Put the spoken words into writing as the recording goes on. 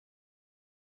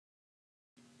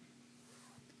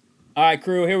All right,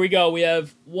 crew, here we go. We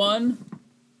have 1,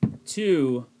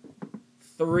 2,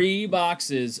 3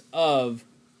 boxes of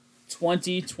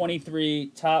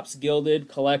 2023 Topps Gilded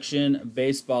Collection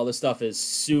Baseball. This stuff is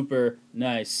super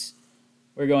nice.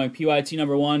 We're going PYT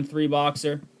number 1,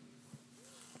 3-boxer. I'm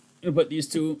going to put these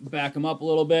two, back them up a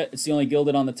little bit. It's the only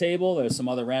Gilded on the table. There's some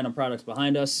other random products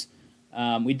behind us.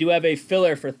 We do have a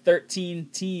filler for 13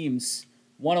 teams.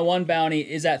 101 bounty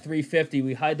is at $350.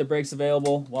 We hide the breaks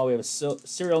available while we have a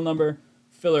serial number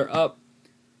filler up.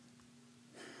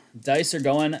 Dice are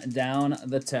going down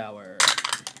the tower.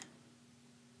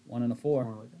 1 and a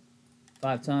 4.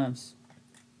 5 times.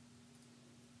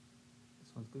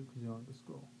 This one's good because you don't have to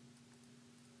scroll.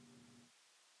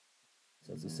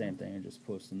 So it's the same thing. You're just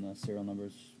posting the serial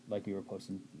numbers like you were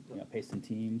posting, you know, pasting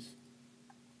teams.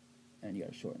 And you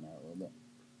got to shorten that a little bit.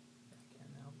 I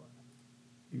can now, but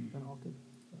you can alt it.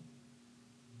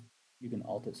 You can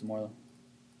alt it some more though.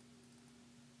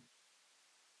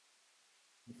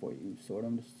 Before you sort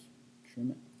them, just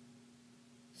trim it.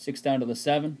 6 down to the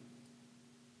 7.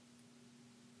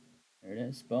 There it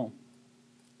is. Boom.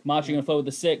 Camacho gonna float with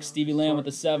the 6. Stevie Lamb with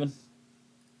the 7.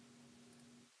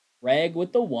 Rag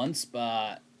with the 1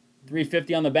 spot.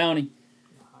 $350 on the bounty.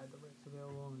 Hide the breaks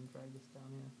available and drag this down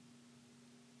here.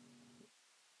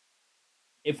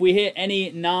 If we hit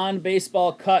any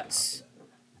non-baseball cuts,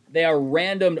 they are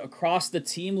randomed across the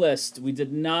team list. We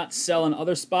did not sell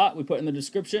another spot. We put in the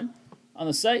description on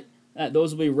the site.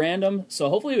 Those will be random. So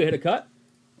hopefully we hit a cut.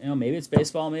 You know, maybe it's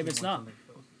baseball, maybe it's not.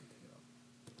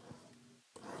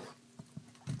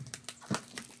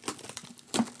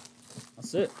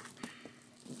 That's it.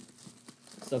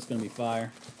 Stuff's gonna be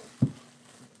fire.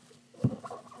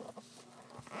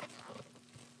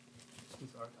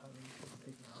 These archives are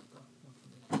taken out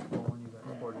though. Well, when you got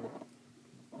recorded it.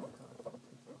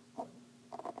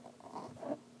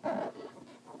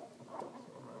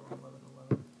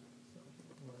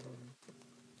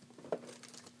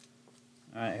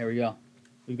 All right, here we go.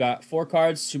 We've got 4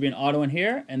 cards. Should be an auto in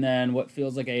here, and then what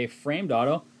feels like a framed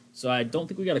auto. So I don't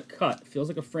think we got a cut. Feels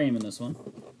like a frame in this one.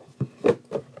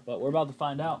 But we're about to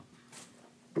find out.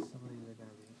 Some of these are going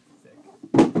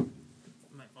to be thick.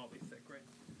 Might all be thick, right?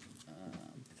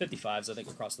 55s, I think,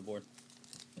 across the board.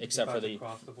 Except for the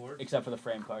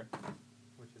frame card.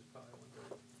 Which is probably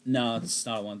 130. No, it's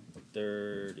not a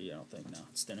 130, I don't think. No,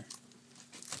 it's thinner.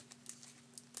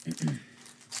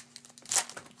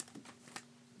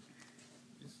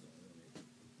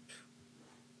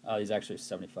 Oh, these actually are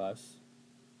 75s.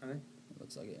 Are they? It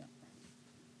looks like it, yeah.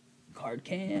 Card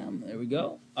cam. There we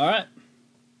go. All right.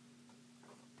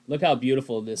 Look how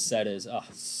beautiful this set is. Oh,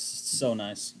 it's so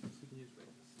nice.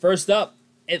 First up,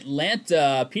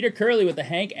 Atlanta. Peter Curley with the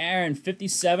Hank Aaron,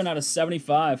 57 out of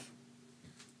 75.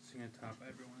 So you're going to top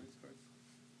every one of these cards.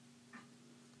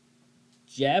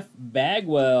 Jeff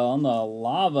Bagwell on the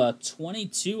Lava,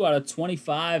 22 out of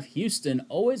 25. Houston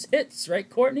always hits, right,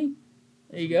 Courtney?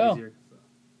 There you go. Easier.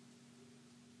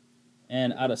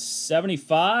 And out of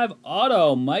 75,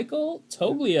 auto, Michael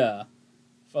Toglia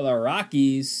for the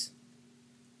Rockies.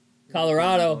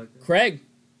 Colorado, Craig.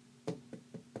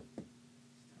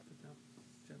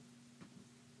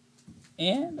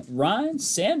 And Ryan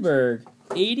Sandberg,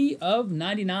 80 of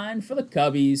 99 for the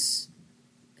Cubbies.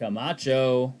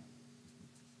 Camacho.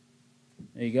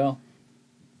 There you go.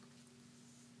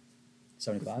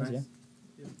 75s, nice.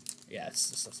 yeah? Yeah,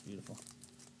 this stuff's beautiful.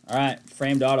 All right,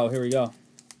 framed auto, here we go.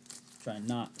 Try and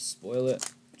not spoil it.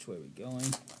 Which way are we going?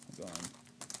 We're going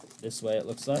this way, it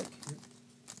looks like.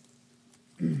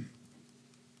 Good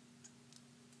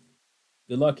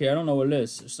luck here. I don't know what it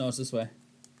is. Just know it's this way.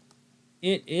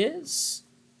 It is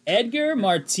Edgar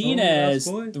Martinez,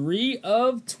 3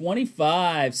 of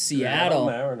 25, Seattle.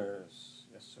 Mariners.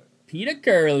 Yes, sir. Peter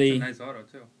Curley. It's a nice auto,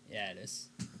 too. Yeah, it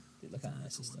is. Dude, look how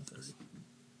nice this stuff is.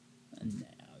 And now,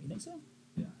 you think so?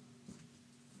 Yeah.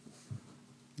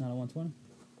 Not a 120.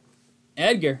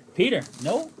 Edgar, Peter,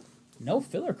 no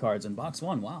filler cards in box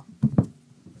 1. Wow.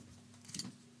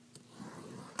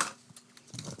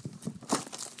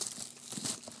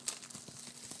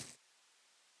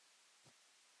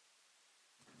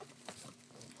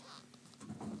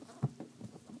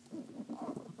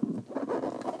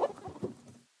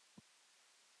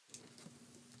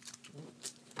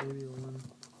 Maybe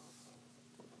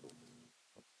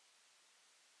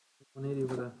 180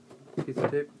 with a piece of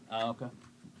tape. Oh, okay.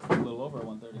 A little over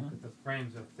 130, huh? The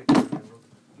frames are thicker.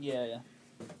 Yeah, yeah.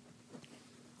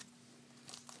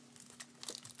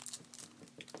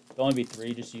 There'll only be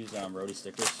 3. Just use roadie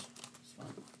stickers. It's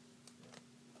fine.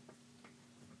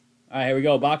 All right, here we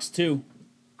go. Box 2.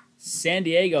 San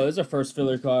Diego. This is our first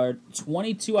filler card.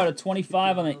 22 out of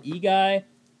 25 on the E-Guy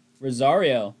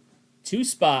Rosario.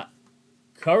 2-spot,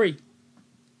 Curry.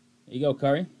 There you go,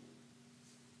 Curry.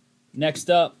 Next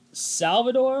up,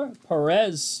 Salvador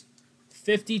Perez.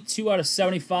 52 out of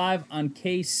 75 on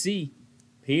KC.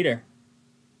 Peter.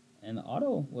 And the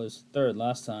auto was 3rd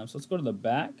last time, so let's go to the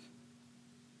back.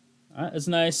 All right, that's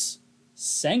nice.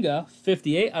 Senga,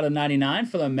 58 out of 99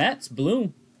 for the Mets.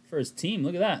 Bloom for his team.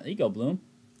 Look at that. There you go, Bloom.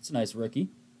 It's a nice rookie.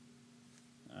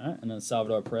 All right, and then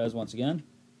Salvador Perez once again.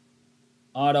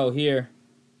 Auto here.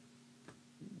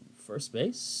 First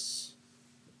base.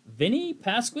 Vinny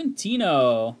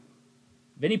Pasquantino.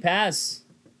 Vinny Paz.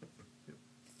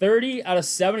 30 out of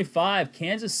 75.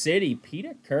 Kansas City.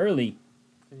 Peter Curley.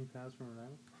 Vinny Paz from Rhode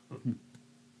Island?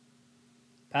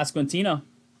 Pasquantino.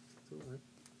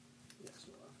 Yes.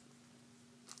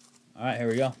 All right, here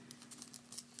we go.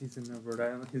 He's in the Rhode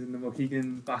Island. He's in the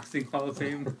Mohegan Boxing Hall of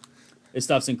Fame. This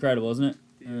stuff's incredible, isn't it?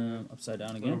 Yeah. Upside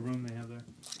down What a again. room they have there.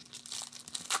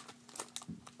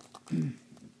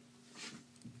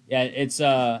 Yeah, it's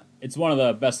one of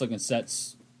the best looking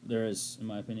sets there is, in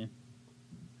my opinion.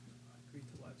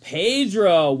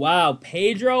 Pedro, wow,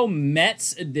 Pedro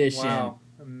Mets edition. Wow,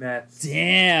 Mets.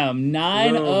 Damn,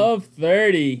 9 Bloom. of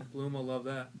 30. Bloom will love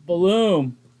that.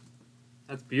 Bloom.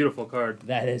 That's a beautiful card.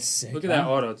 That is sick. Look at that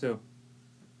auto too.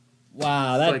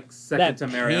 Wow, It's that like second that to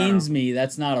Mariano. pains me.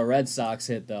 That's not a Red Sox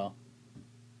hit though.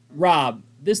 Rob,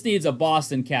 this needs a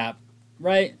Boston cap,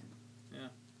 right? Yeah.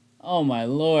 Oh my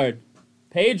lord,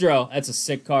 Pedro. That's a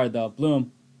sick card though.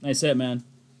 Bloom, nice hit, man.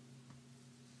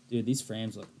 Dude, these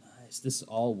frames look nice. This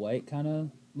all white kind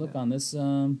of look on this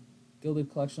Gilded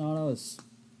collection auto is.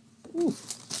 Whew.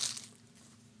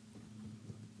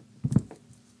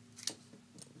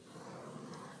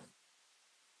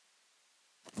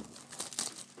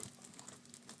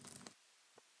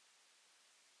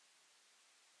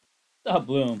 Stop,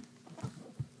 Bloom.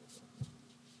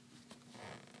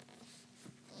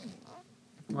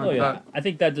 Oh yeah, I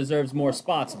think that deserves more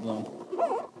spots, Bloom.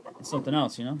 It's something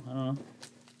else, you know? I don't know.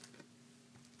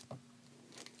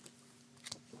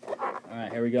 All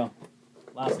right, here we go.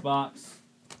 Last box.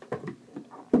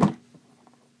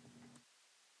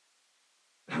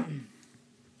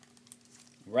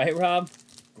 Right, Rob?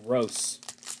 Gross.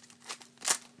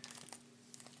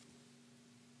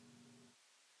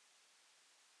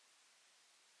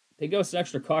 They go an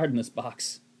extra card in this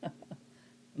box.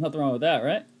 Nothing wrong with that,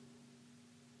 right?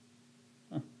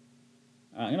 Huh.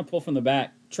 All right, I'm going to pull from the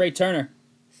back. Trey Turner,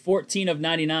 14 of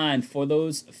 99 for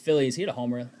those Phillies. He had a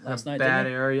homer last night, Bad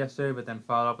didn't he? error yesterday, but then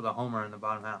followed up with a homer in the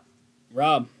bottom half.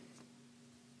 Rob.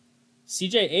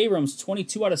 C.J. Abrams,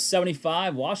 22 out of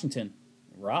 75, Washington.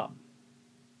 Rob.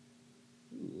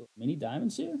 Ooh, mini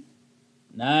diamonds here.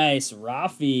 Nice.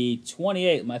 Rafi,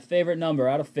 28, my favorite number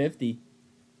out of 50.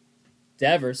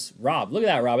 Devers. Rob. Look at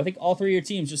that, Rob. I think all 3 of your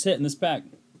teams just hit in this pack.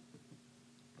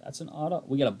 That's an auto.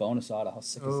 We got a bonus auto. How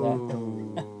sick is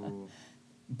that?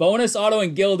 Bonus auto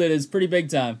and Gilded is pretty big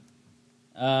time.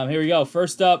 Here we go.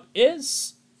 First up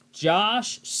is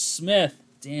Josh Smith.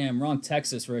 Damn, wrong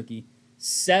Texas rookie.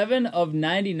 7 of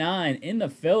 99 in the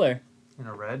filler. In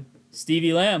a red.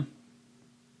 Stevie Lamb.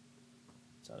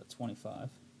 It's out of 25.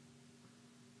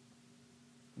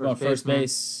 Going first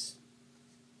base.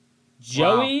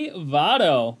 Joey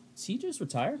Votto. Is he just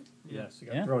retired? Yes, he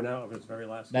got thrown out of his very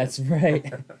last That's game.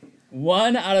 right.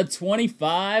 1 out of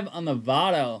 25 on the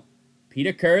Votto.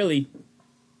 Peter Curley.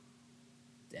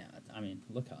 Damn, I mean,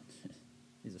 look how...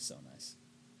 These are so nice.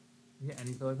 You get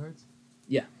any filler cards?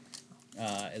 Yeah.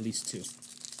 At least 2.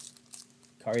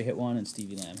 Curry hit 1 and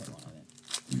Stevie Lamb hit 1, I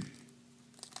think.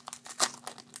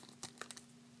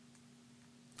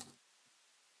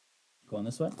 Going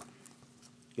this way.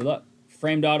 Good luck.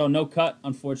 Framed auto, no cut,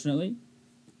 unfortunately.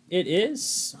 It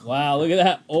is. Wow, look at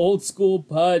that old school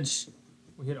Pudge.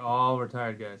 We hit all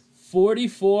retired guys.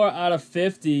 44 out of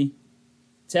 50.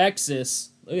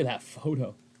 Texas. Look at that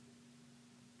photo.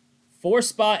 4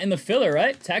 spot in the filler,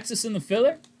 right? Texas in the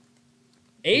filler.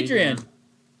 Adrian.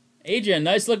 Adrian,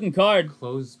 nice looking card.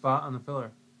 Closed spot on the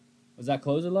filler. Was that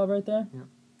closer love right there? Yeah.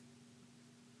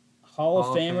 Hall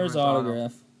of Famer's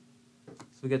autograph.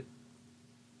 So we get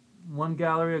 1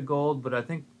 gallery of gold, but I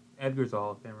think Edgar's a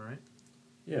Hall of Famer, right?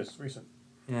 Yes, recent.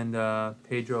 And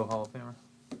Pedro Hall of Famer.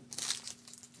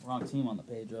 Wrong team on the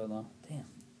Pedro, though. Damn.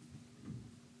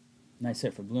 Nice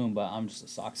hit for Bloom, but I'm just a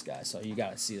Sox guy, so you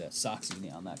got to see the Sox uni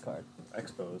on that card.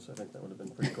 Expos, I think that would have been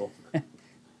pretty cool.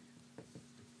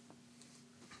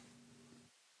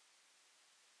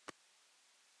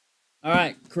 All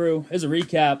right, crew. Here's a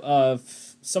recap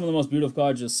of some of the most beautiful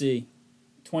cards you'll see.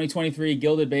 2023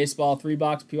 Gilded Baseball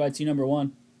 3-box PYT number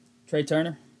 1. Trey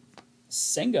Turner.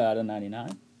 Senga out of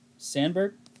 99.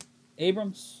 Sandberg.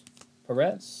 Abrams.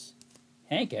 Perez.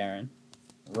 Hank Aaron.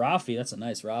 Rafi, that's a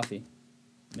nice Rafi.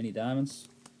 Mini Diamonds.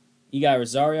 You got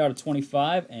Rosario out of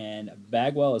 25 and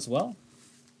Bagwell as well.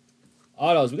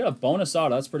 Autos, we got a bonus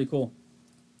auto. That's pretty cool.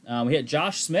 We hit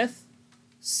Josh Smith,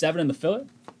 7 in the filler.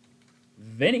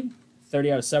 Vinny,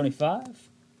 30 out of 75.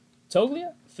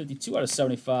 Toglia, 52 out of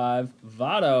 75.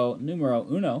 Votto, numero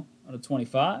uno out of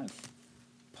 25.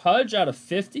 Pudge out of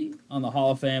 50 on the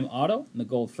Hall of Fame auto in the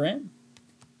gold frame.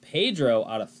 Pedro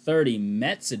out of 30,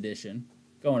 Mets edition,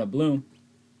 going to Bloom.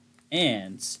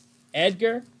 And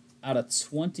Edgar out of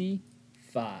 25.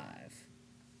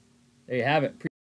 There you have it.